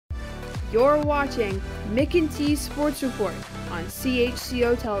You're watching Mick and T's Sports Report on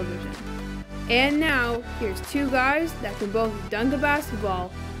CHCO Television. And now, here's two guys that can both dunk a basketball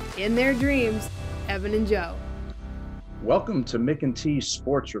in their dreams, Evan and Joe. Welcome to Mick and T's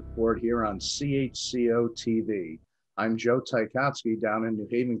Sports Report here on CHCO-TV. I'm Joe Ticotsky down in New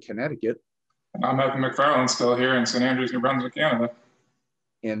Haven, Connecticut. I'm Evan McFarlane, still here in St. Andrews, New Brunswick, Canada.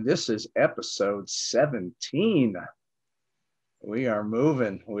 And this is episode 17. We are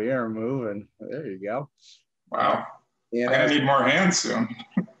moving. There you go. Wow. And I need more hands soon.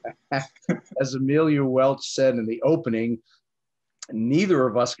 As Amelia Welch said in the opening, neither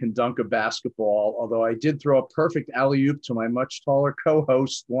of us can dunk a basketball, although I did throw a perfect alley-oop to my much taller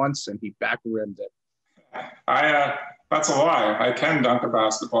co-host once, and he back-rimmed it. That's a lie. I can dunk a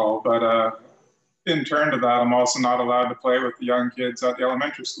basketball, but in turn to that, I'm also not allowed to play with the young kids at the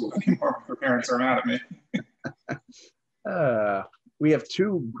elementary school anymore. Their parents are mad at me. We have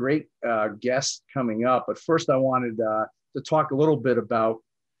two great guests coming up, but first I wanted to talk a little bit about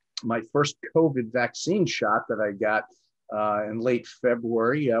my first COVID vaccine shot that I got in late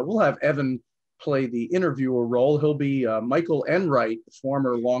February. We'll have Evan play the interviewer role. He'll be Michael Enright,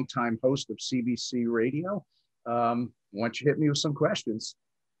 former longtime host of CBC Radio. Why don't you hit me with some questions?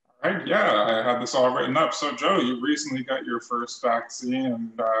 All right, yeah, I had this all written up. So, Joe, you recently got your first vaccine,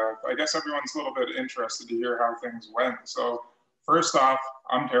 and I guess everyone's a little bit interested to hear how things went. So, first off,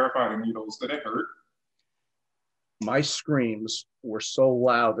 I'm terrified of needles. Did it hurt? My screams were so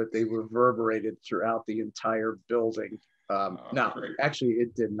loud that they reverberated throughout the entire building. Actually,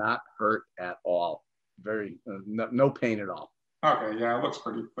 it did not hurt at all. No pain at all. Okay, yeah, it looks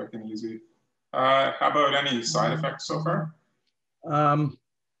pretty quick and easy. How about any side effects so far?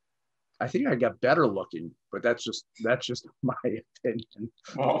 I think I got better looking, but that's just my opinion.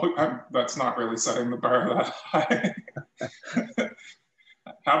 Well, that's not really setting the bar that high.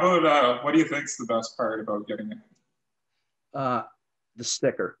 How about what do you think's the best part about getting it? The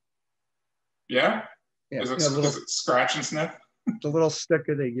sticker. Yeah? Is it scratch and sniff? The little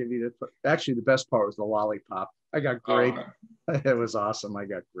sticker they give you. Actually, the best part was the lollipop. I got grape. Oh, it was awesome. I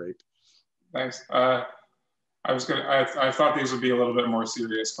got grape. Nice. I thought these would be a little bit more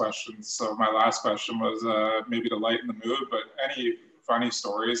serious questions. So my last question was maybe to lighten the mood, but any funny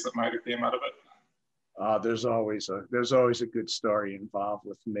stories that might have came out of it? There's always a good story involved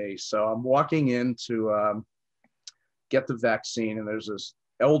with me. So I'm walking in to get the vaccine, and there's this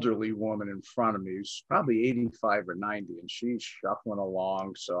elderly woman in front of me who's probably 85 or 90, and she's shuffling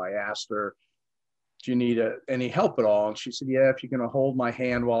along. So I asked her, do you need any help at all? And she said, yeah, if you're going to hold my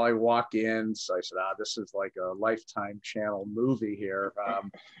hand while I walk in. So I said, this is like a Lifetime Channel movie here.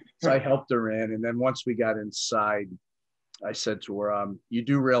 So I helped her in. And then once we got inside, I said to her, you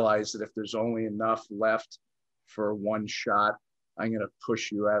do realize that if there's only enough left for one shot, I'm going to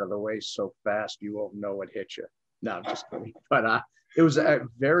push you out of the way so fast you won't know it hit you. No, I'm just kidding. But it was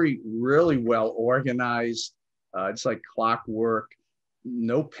really well organized. It's like clockwork.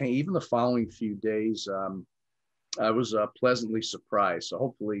 No pain. Even the following few days, I was pleasantly surprised. So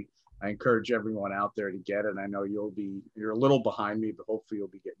hopefully, I encourage everyone out there to get it. I know you're a little behind me, but hopefully you'll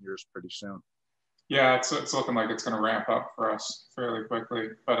be getting yours pretty soon. Yeah, it's looking like it's going to ramp up for us fairly quickly.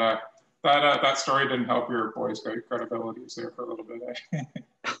 But that story didn't help your boys' credibilities there for a little bit.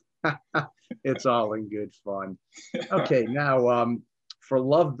 It's all in good fun. Okay, now for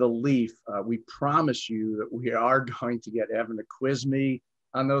Love the Leaf, we promise you that we are going to get Evan to quiz me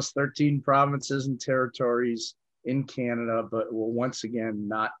on those 13 provinces and territories in Canada, but will once again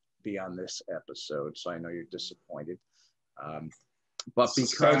not be on this episode. So I know you're disappointed. But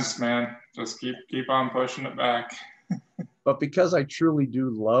Suspense, man, just keep on pushing it back. But because I truly do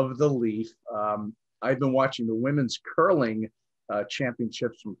love the Leaf, I've been watching the women's curling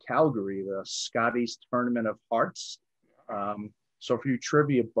championships from Calgary, the Scotties Tournament of Hearts. So for you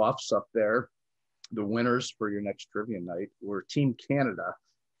trivia buffs up there, the winners for your next trivia night were Team Canada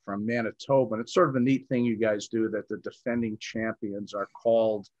from Manitoba. And it's sort of a neat thing you guys do that the defending champions are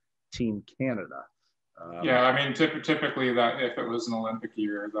called Team Canada. Yeah, I mean, typically that if it was an Olympic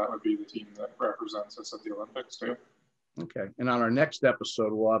year, that would be the team that represents us at the Olympics too. Okay. And on our next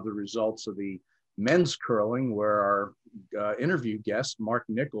episode, we'll have the results of the men's curling, where our interview guest, Mark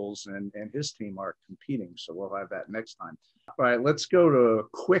Nichols, and his team are competing. So we'll have that next time. All right, let's go to a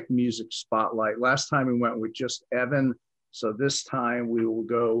quick music spotlight. Last time we went with just Evan. So this time we will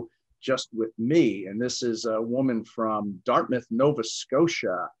go just with me. And this is a woman from Dartmouth, Nova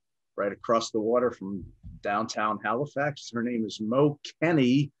Scotia, right across the water from downtown Halifax. Her name is Mo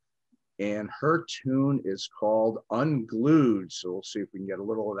Kenny, and her tune is called Unglued. So we'll see if we can get a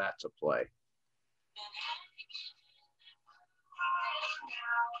little of that to play.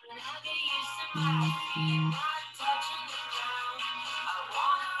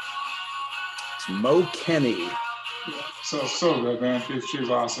 It's Mo Kenny. So good, man. She's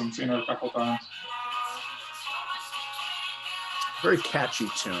awesome. Seen her a couple times. Very catchy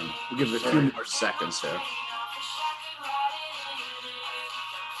tune. We'll give it a few more seconds here.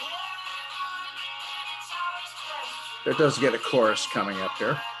 There does get a chorus coming up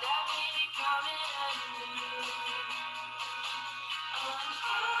here.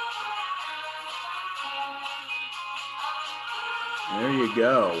 There you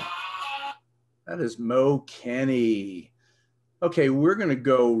go. That is Mo Kenny. Okay, we're going to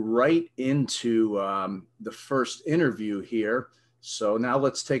go right into the first interview here. So now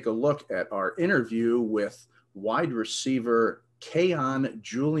let's take a look at our interview with wide receiver Kaion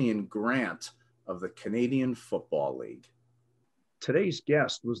Julien-Grant of the Canadian Football League. Today's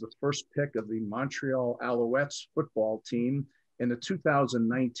guest was the first pick of the Montreal Alouettes football team in the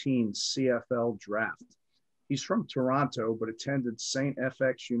 2019 CFL draft. He's from Toronto, but attended St.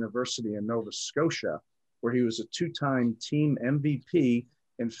 FX University in Nova Scotia, where he was a two-time team MVP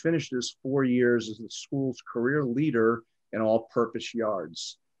and finished his 4 years as the school's career leader in all-purpose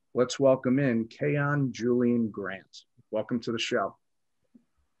yards. Let's welcome in Kaion Julien-Grant. Welcome to the show.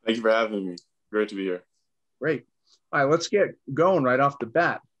 Thank you for having me. Great to be here. Great. All right, let's get going right off the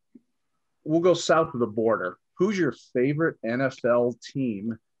bat. We'll go south of the border. Who's your favorite NFL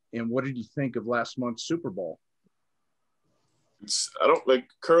team, and what did you think of last month's Super Bowl?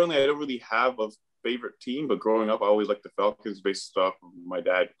 Currently I don't really have a favorite team, but growing up I always liked the Falcons based off of my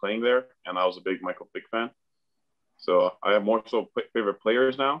dad playing there, and I was a big Michael Vick fan. So I have more so favorite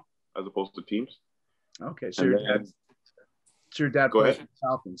players now as opposed to teams. Okay, so your dad played for the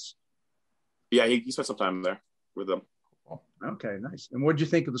Falcons. Yeah, he spent some time there with them. Okay, nice. And what did you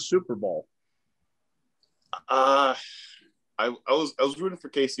think of the Super Bowl? I was rooting for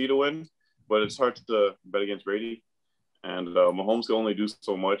KC to win, but it's hard to bet against Brady, and Mahomes can only do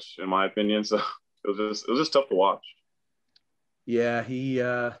so much, in my opinion. So it was just tough to watch. Yeah, he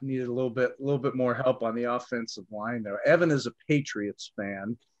needed a little bit more help on the offensive line there. Evan is a Patriots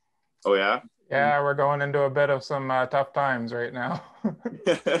fan. Oh yeah. Yeah, we're going into a bit of some tough times right now.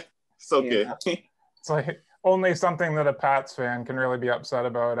 It's okay. Yeah. It's like only something that a Pats fan can really be upset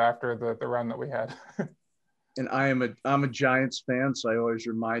about after the run that we had. And I'm a Giants fan, so I always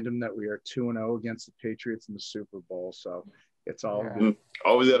remind them that we are 2-0 against the Patriots in the Super Bowl. So it's all good.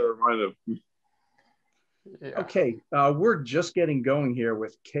 Always got to remind them. Yeah. Okay, we're just getting going here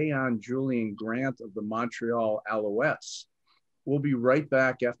with Kaion Julien-Grant of the Montreal Alouettes. We'll be right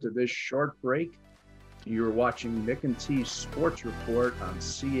back after this short break. You're watching Mick and T's Sports Report on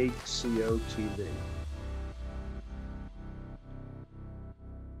CHCO-TV.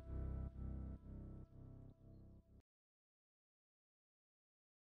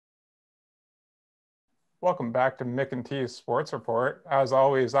 Welcome back to Mick and T's Sports Report. As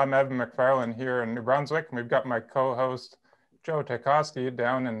always, I'm Evan McFarlane here in New Brunswick, and we've got my co-host Joe Ticotsky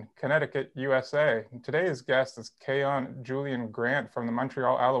down in Connecticut, USA. And today's guest is Kaion Julien-Grant from the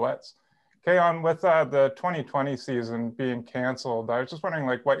Montreal Alouettes. Kaion, with the 2020 season being canceled, I was just wondering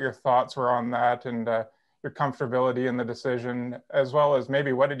what your thoughts were on that and your comfortability in the decision, as well as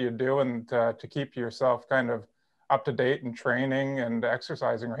maybe what did you do and to keep yourself kind of up to date in training and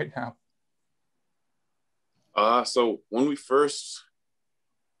exercising right now? So when we first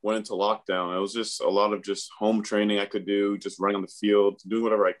went into lockdown, it was just a lot of just home training I could do, just running on the field, doing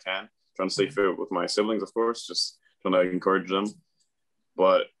whatever I can, trying to stay fit with my siblings, of course, just trying to encourage them.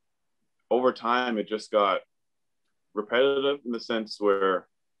 But over time, it just got repetitive in the sense where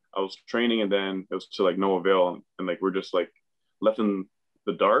I was training and then it was to no avail. And we're just left in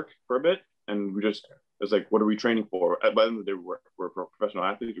the dark for a bit. And it's what are we training for? By the end of the day, we're professional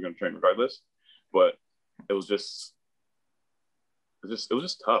athletes. We're going to train regardless. But it was just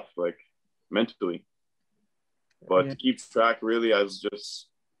tough, mentally. But to keep track, really, I was just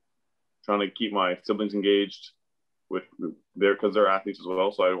trying to keep my siblings engaged because they're athletes as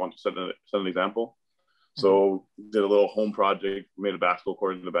well. So I want to set an example. So did a little home project, made a basketball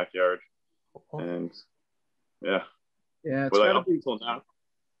court in the backyard, and it's got to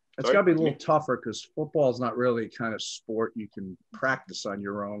be a little tougher because football is not really kind of sport you can practice on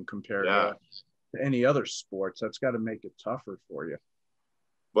your own compared to any other sports. That's got to make it tougher for you.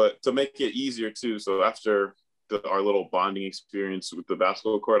 But to make it easier too, so after our little bonding experience with the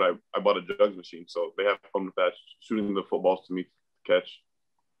basketball court, I bought a jugs machine, so they have fun with that, shooting the footballs to me to catch.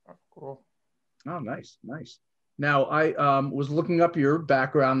 Oh, cool. Oh, nice. Now, I was looking up your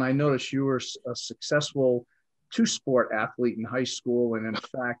background, and I noticed you were a successful two-sport athlete in high school, and in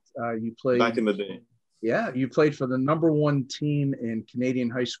fact, you played back in the day. Yeah, you played for the #1 team in Canadian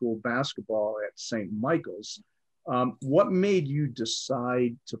high school basketball at St. Michael's. What made you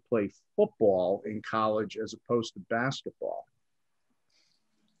decide to play football in college as opposed to basketball?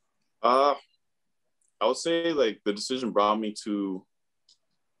 I would say like the decision brought me to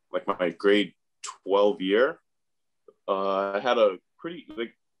like my grade 12 year. I had a pretty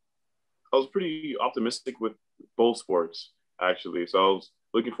like I was pretty optimistic with both sports actually. So I was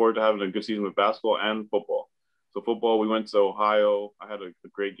looking forward to having a good season with basketball and football. So football, we went to Ohio. I had a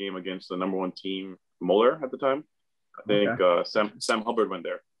great game against the #1 team, Muller at the time. I think Sam Hubbard went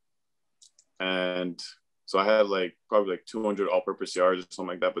there, and so I had like probably like 200 all-purpose yards or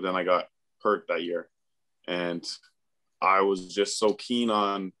something like that. But then I got hurt that year, and I was just so keen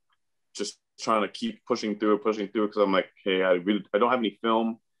on just trying to keep pushing through because I'm like, hey, I don't have any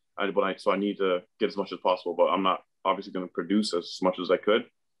film, so I need to get as much as possible. But I'm not obviously going to produce as much as I could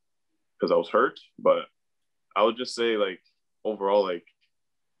because I was hurt. But I would just say like overall, like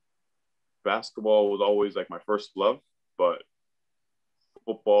basketball was always like my first love, but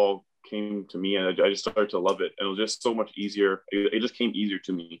football came to me and I just started to love it. And it was just so much easier. It just came easier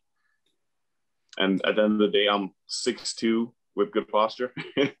to me. And at the end of the day, I'm 6'2" with good posture.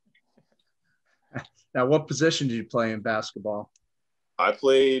 Now, what position did you play in basketball? I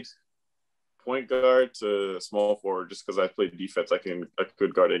played point guard to small forward just because I played defense. I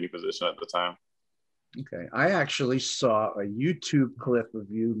could guard any position at the time. Okay. I actually saw a YouTube clip of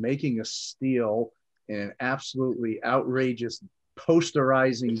you making a steal in an absolutely outrageous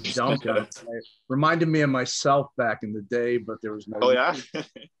posterizing dunk. It reminded me of myself back in the day, but there was no. Oh, yeah?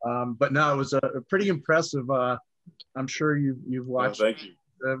 But no, it was a pretty impressive. I'm sure you've watched, thank you.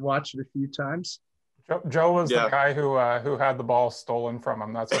 Watched it a few times. Joe was the guy who had the ball stolen from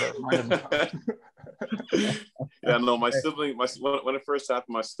him. That's what it reminded me of. Yeah, no, my sibling, when it first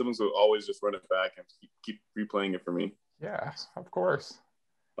happened, my siblings would always just run it back and keep replaying it for me. Yeah, of course.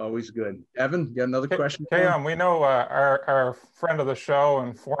 Always good. Evan, you got another question? Kaion, we know our friend of the show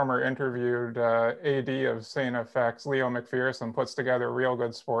and former interviewed AD of St. FX, Leo McPherson, puts together a real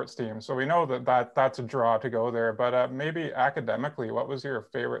good sports team. So we know that's a draw to go there. But maybe academically, what was your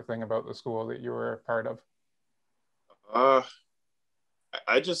favorite thing about the school that you were a part of?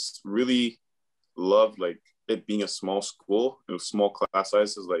 I just really loved like it being a small school. It was small class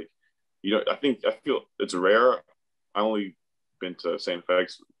sizes. Like, I feel it's rare. I only been to St.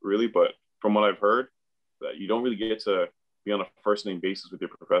 FX really, but from what I've heard, that you don't really get to be on a first name basis with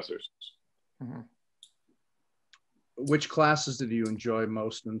your professors. Mm-hmm. Which classes did you enjoy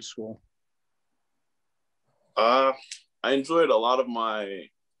most in school? I enjoyed a lot of my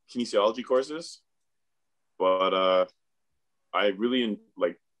kinesiology courses, but I really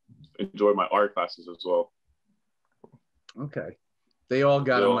enjoyed my art classes as well. Okay, they all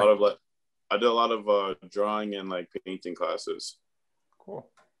got I did a lot of drawing and like painting classes. Cool.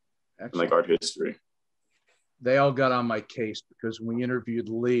 And like art history. They all got on my case because when we interviewed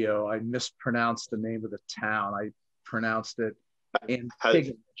Leo, I mispronounced the name of the town. I pronounced it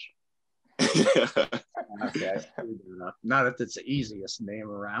Antigonish. Okay, not that it's the easiest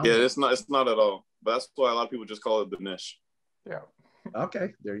name around. Yeah, it's not at all. But that's why a lot of people just call it the niche. Yeah.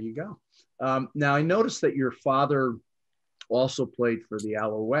 Okay, there you go. Now I noticed that your father also played for the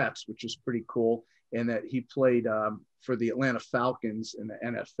Alouettes, which is pretty cool, and that he played for the Atlanta Falcons in the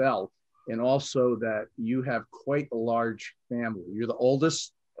NFL, and also that you have quite a large family. You're the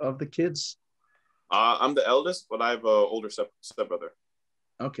oldest of the kids? I'm the eldest, but I have an older stepbrother.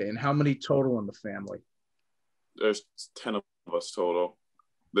 Okay, and how many total in the family? There's 10 of us total.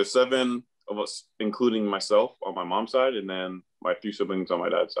 There's 7 of us, including myself on my mom's side, and then my 3 siblings on my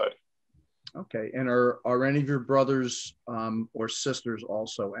dad's side. Okay, and are any of your brothers or sisters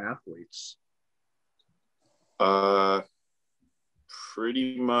also athletes?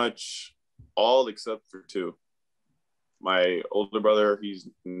 Pretty much all except for 2. My older brother, he's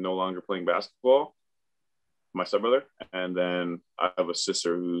no longer playing basketball, my stepbrother, and then I have a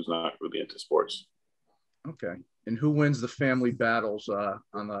sister who's not really into sports. Okay, and who wins the family battles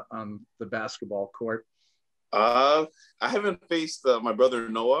on the basketball court? I haven't faced my brother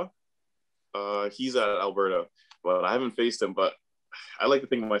Noah. He's at Alberta, but I haven't faced him. But I like to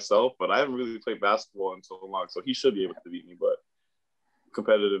think of myself, but I haven't really played basketball in so long, so he should be able to beat me. But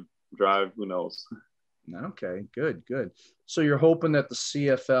competitive drive, who knows? Okay, good. So you're hoping that the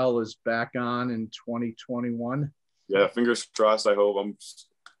CFL is back on in 2021? Yeah, fingers crossed. I hope. I'm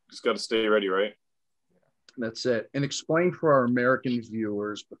just got to stay ready, right? That's it. And explain for our American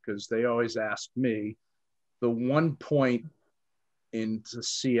viewers, because they always ask me, the 1 point into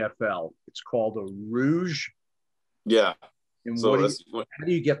CFL. It's called a rouge. Yeah. And so how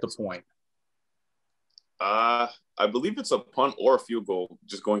do you get the point? I believe it's a punt or a field goal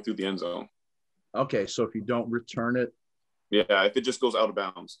just going through the end zone. Okay, so if you don't return it. Yeah, if it just goes out of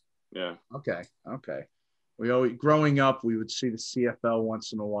bounds. Yeah. Okay. We always, growing up, we would see the CFL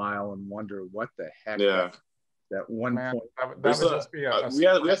once in a while and wonder what the heck that one point. That would just be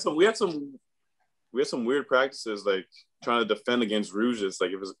we had some weird practices, like trying to defend against Rouges,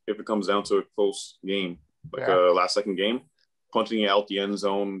 like if it comes down to a close game, like a last second game, punting it out the end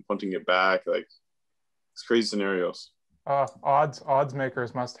zone, punting it back, like it's crazy scenarios. Odds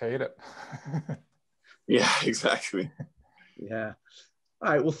makers must hate it. Yeah, exactly. Yeah.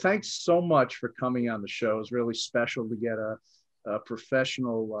 All right. Well, thanks so much for coming on the show. It's really special to get a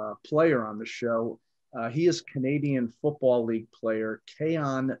professional player on the show. He is Canadian Football League player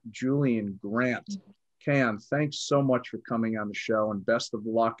Kaion Julien-Grant. Kaion, thanks so much for coming on the show, and best of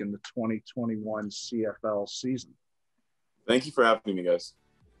luck in the 2021 CFL season. Thank you for having me, guys.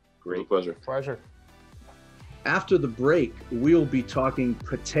 Great pleasure. After the break, we'll be talking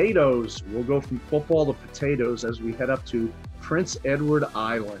potatoes. We'll go from football to potatoes as we head up to Prince Edward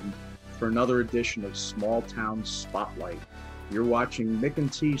Island for another edition of Small Town Spotlight. You're watching Mick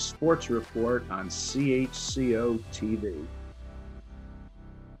and T Sports Report on CHCO-TV.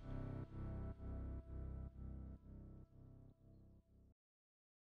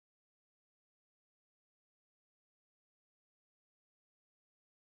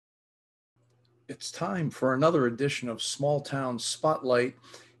 It's time for another edition of Small Town Spotlight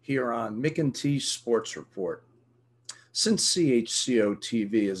here on Mick and T Sports Report. Since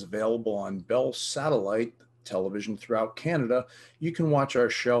CHCO-TV is available on Bell Satellite television throughout Canada, you can watch our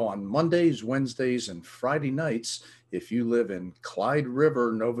show on Mondays, Wednesdays, and Friday nights if you live in Clyde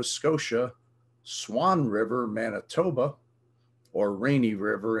River, Nova Scotia, Swan River, Manitoba, or Rainy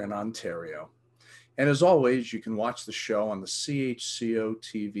River in Ontario. And as always, you can watch the show on the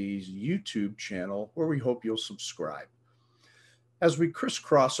CHCO-TV's YouTube channel, where we hope you'll subscribe. As we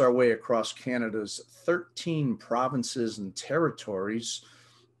crisscross our way across Canada's 13 provinces and territories,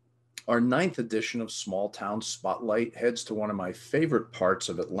 our 9th edition of Small Town Spotlight heads to one of my favorite parts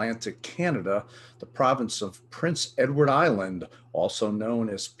of Atlantic Canada, the province of Prince Edward Island, also known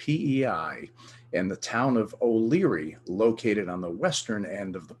as PEI, and the town of O'Leary, located on the western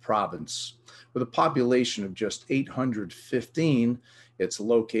end of the province. With a population of just 815, it's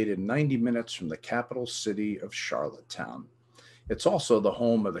located 90 minutes from the capital city of Charlottetown. It's also the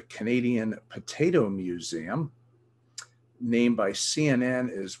home of the Canadian Potato Museum, named by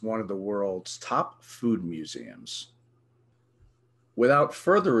CNN as one of the world's top food museums. Without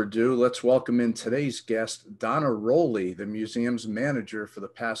further ado, let's welcome in today's guest, Donna Rowley, the museum's manager for the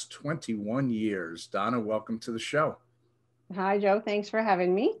past 21 years. Donna, welcome to the show. Hi, Joe. Thanks for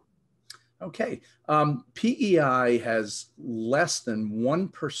having me. Okay. PEI has less than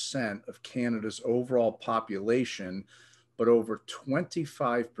 1% of Canada's overall population, but over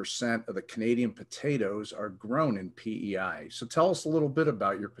 25% of the Canadian potatoes are grown in PEI. So tell us a little bit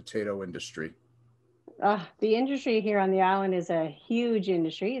about your potato industry. The industry here on the island is a huge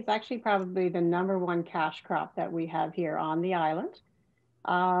industry. It's actually probably the #1 cash crop that we have here on the island.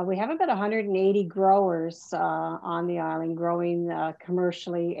 We have about 180 growers on the island growing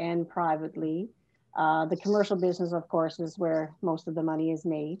commercially and privately. The commercial business, of course, is where most of the money is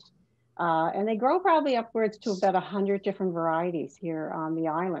made. And they grow probably upwards to about 100 different varieties here on the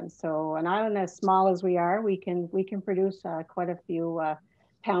island. So an island as small as we are, we can produce quite a few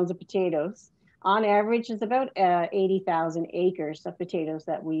pounds of potatoes. On average, it's about 80,000 acres of potatoes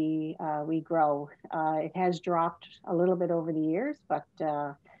that we grow. It has dropped a little bit over the years, but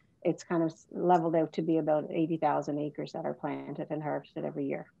it's kind of leveled out to be about 80,000 acres that are planted and harvested every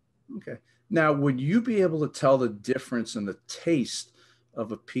year. Okay. Now, would you be able to tell the difference in the taste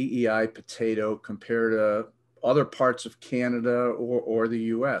of a PEI potato compared to other parts of Canada or the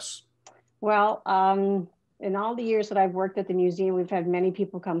US? Well, in all the years that I've worked at the museum, we've had many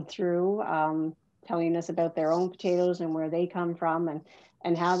people come through telling us about their own potatoes and where they come from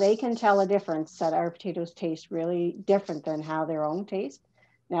and how they can tell a difference, that our potatoes taste really different than how their own taste.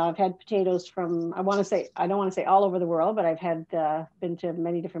 Now, I've had potatoes from, I don't want to say all over the world, but I've had been to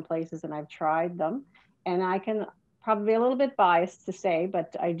many different places and I've tried them. And I can probably a little bit biased to say,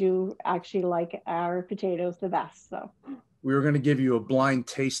 but I do actually like our potatoes the best. So we were going to give you a blind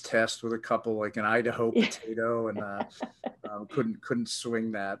taste test with a couple, like an Idaho potato, and couldn't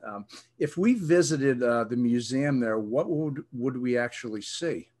swing that. If we visited the museum there, what would we actually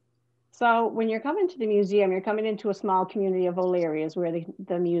see? So when you're coming to the museum, you're coming into a small community of O'Leary, is where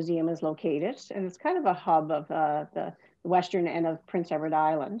the museum is located. And it's kind of a hub of the western end of Prince Edward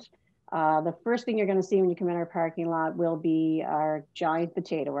Island. The first thing you're going to see when you come in our parking lot will be our giant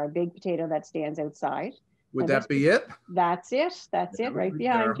potato, our big potato that stands outside. Would that be it? That's it. That's it, right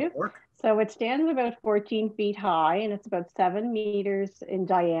behind you. So it stands about 14 feet high, and it's about 7 meters in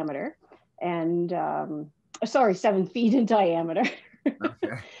diameter, and sorry, 7 feet in diameter.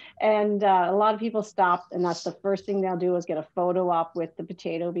 Okay. And a lot of people stop, and that's the first thing they'll do is get a photo op with the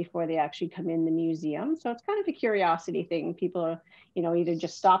potato before they actually come in the museum. So it's kind of a curiosity thing. People, you know, either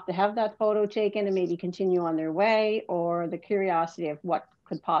just stop to have that photo taken and maybe continue on their way, or the curiosity of what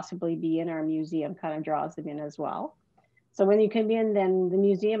could possibly be in our museum kind of draws them in as well. So when you come in, then the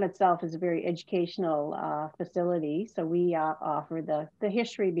museum itself is a very educational facility. So we offer the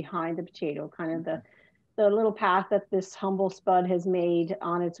history behind the potato, kind of the little path that this humble spud has made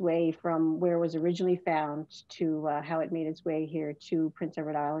on its way from where it was originally found to how it made its way here to Prince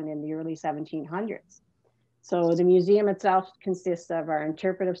Edward Island in the early 1700s. So the museum itself consists of our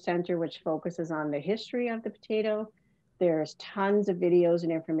interpretive center, which focuses on the history of the potato. There's tons of videos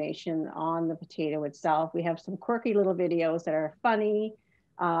and information on the potato itself. We have some quirky little videos that are funny.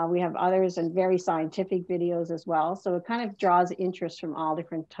 We have others and very scientific videos as well. So it kind of draws interest from all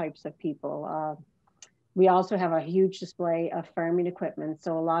different types of people. We also have a huge display of farming equipment.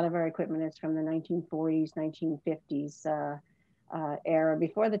 So a lot of our equipment is from the 1940s, 1950s era,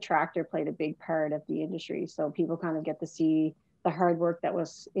 before the tractor played a big part of the industry. So people kind of get to see the hard work that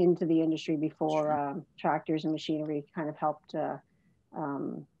was into the industry before tractors and machinery kind of helped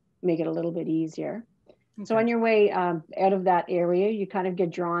make it a little bit easier. Okay. So on your way out of that area, you kind of get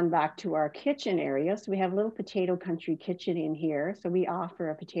drawn back to our kitchen area. So we have a little potato country kitchen in here. So we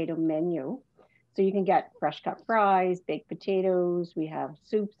offer a potato menu. So you can get fresh cut fries, baked potatoes. We have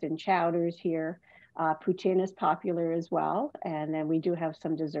soups and chowders here. Poutine is popular as well. And then we do have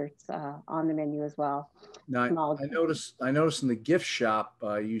some desserts on the menu as well. Now, I noticed in the gift shop,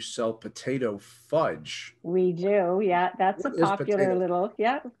 you sell potato fudge. We do. Yeah, that's a popular little,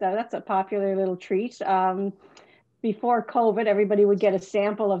 that's a popular little treat. Before COVID, everybody would get a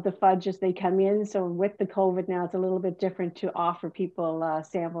sample of the fudge as they come in. So with the COVID now, it's a little bit different to offer people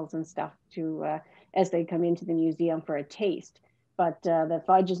samples and stuff to as they come into the museum for a taste. But the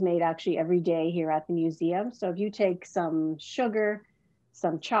fudge is made actually every day here at the museum. So if you take some sugar,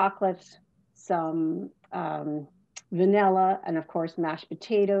 some chocolate, some vanilla, and of course mashed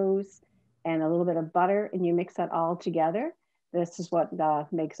potatoes, and a little bit of butter, and you mix that all together, this is what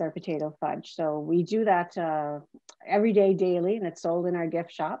makes our potato fudge. So we do that every day, daily, and it's sold in our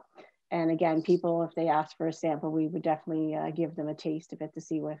gift shop. And again, people, if they ask for a sample, we would definitely give them a taste of it to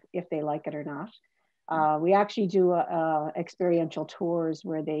see if they like it or not. We actually do experiential tours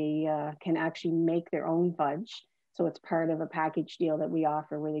where they can actually make their own fudge. So it's part of a package deal that we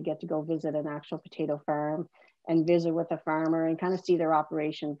offer where they get to go visit an actual potato farm and visit with a farmer and kind of see their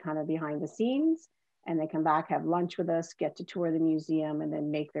operation kind of behind the scenes. And they come back, have lunch with us, get to tour the museum, and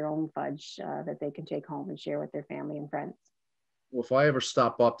then make their own fudge that they can take home and share with their family and friends. Well, if I ever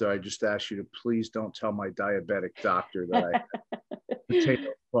stop up there, I just ask you to please don't tell my diabetic doctor that I have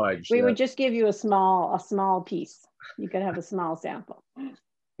potato fudge. We would just give you a small piece. You could have a small sample.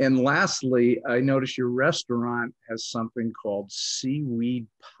 And lastly, I noticed your restaurant has something called seaweed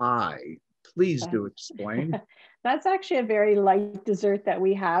pie. Please do explain. That's actually a very light dessert that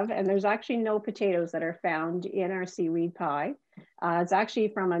we have, and there's actually no potatoes that are found in our seaweed pie. It's actually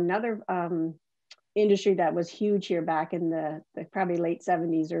from another industry that was huge here back in the probably late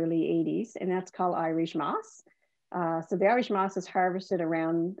 70s, early 80s, and that's called Irish moss. So the Irish moss is harvested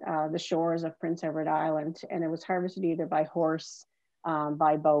around the shores of Prince Edward Island, and it was harvested either by horse,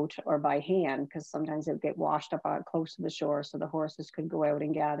 by boat, or by hand, because sometimes it would get washed up close to the shore, so the horses could go out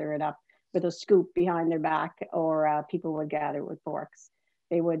and gather it up with a scoop behind their back, or people would gather it with forks.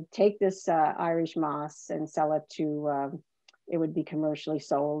 They would take this Irish moss and sell it to, it would be commercially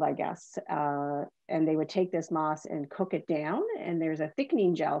sold, I guess. And they would take this moss and cook it down, and there's a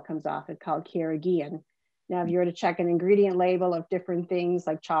thickening gel comes off it called Carrageenan. Now, if you were to check an ingredient label of different things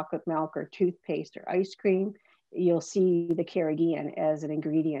like chocolate milk or toothpaste or ice cream, you'll see the Carrageenan as an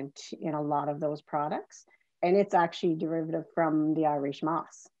ingredient in a lot of those products. And it's actually derivative from the Irish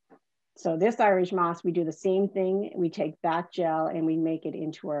moss. So this Irish moss, we do the same thing. We take that gel and we make it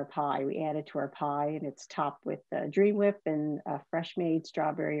into our pie. We add it to our pie, and it's topped with Dream Whip and fresh made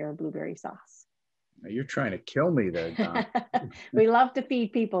strawberry or blueberry sauce. Now you're trying to kill me there, Don. We love to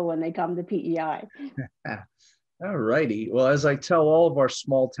feed people when they come to PEI. All righty. Well, as I tell all of our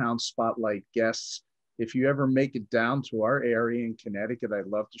small town spotlight guests, if you ever make it down to our area in Connecticut, I'd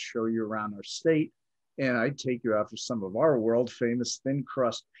love to show you around our state. And I'd take you out for some of our world famous thin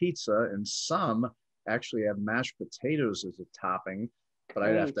crust pizza, and some actually have mashed potatoes as a topping, but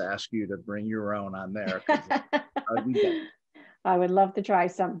I'd have to ask you to bring your own on there. I would love to try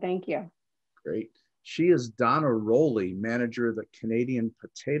some. Thank you. Great. She is Donna Rowley, manager of the Canadian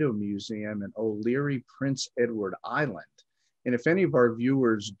Potato Museum in O'Leary, Prince Edward Island. And if any of our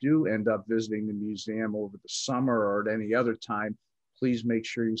viewers do end up visiting the museum over the summer or at any other time, please make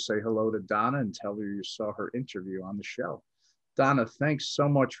sure you say hello to Donna and tell her you saw her interview on the show. Donna, thanks so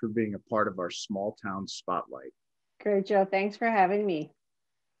much for being a part of our small town spotlight. Great, Joe. Thanks for having me.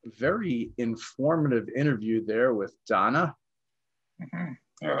 Very informative interview there with Donna. Yeah,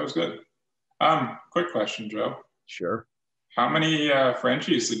 that was good. Quick question, Joe. Sure. How many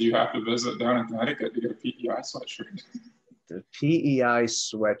Frenchies did you have to visit down in Connecticut to get a PEI sweatshirt? The PEI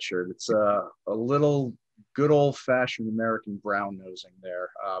sweatshirt. It's a little good old-fashioned American brown nosing there.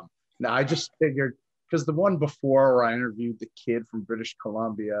 Now, I just figured, because the one before where I interviewed the kid from British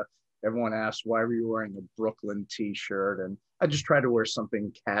Columbia, everyone asked, why were you wearing a Brooklyn t-shirt? And I just tried to wear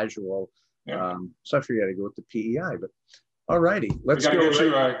something casual. Yeah. So I figured I'd go with the PEI. But all righty, let's gotta go.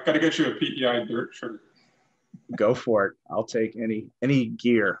 Gotta get you a PEI dirt shirt. Go for it. I'll take any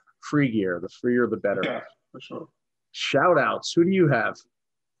gear, free gear. The freer, the better. Yeah, for sure. Shout outs. Who do you have?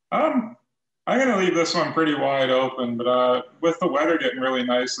 I'm gonna leave this one pretty wide open, but with the weather getting really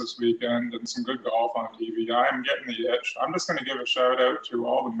nice this weekend and some good golf on TV, I'm getting the itch. I'm just gonna give a shout out to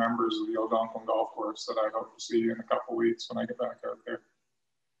all the members of the Algonquin Golf Course that I hope to see in a couple weeks when I get back out there.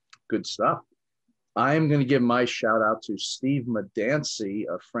 Good stuff. I'm going to give my shout out to Steve Medancy,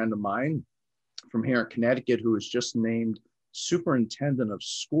 a friend of mine from here in Connecticut, who was just named superintendent of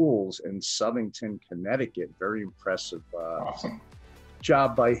schools in Southington, Connecticut. Very impressive Awesome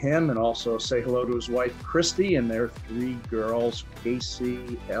job by him. And also say hello to his wife, Christy, and their 3 girls,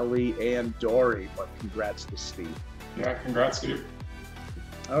 Casey, Ellie, and Dory. But congrats to Steve. Yeah, congrats, Steve.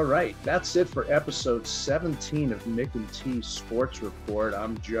 All right, that's it for episode 17 of Mick and T Sports Report.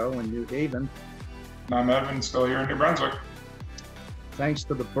 I'm Joe in New Haven. And I'm Evan, still here in New Brunswick. Thanks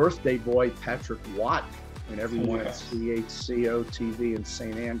to the birthday boy, Patrick Watt, and everyone Yes. at CHCO-TV in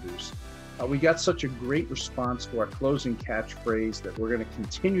St. Andrews. We got such a great response to our closing catchphrase that we're going to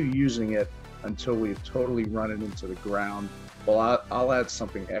continue using it until we've totally run it into the ground. Well, I'll add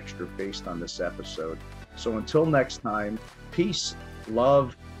something extra based on this episode. So until next time, peace,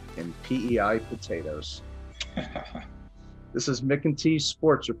 love, and PEI potatoes. This is Mick and T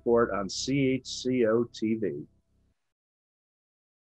Sports Report on CHCO-TV.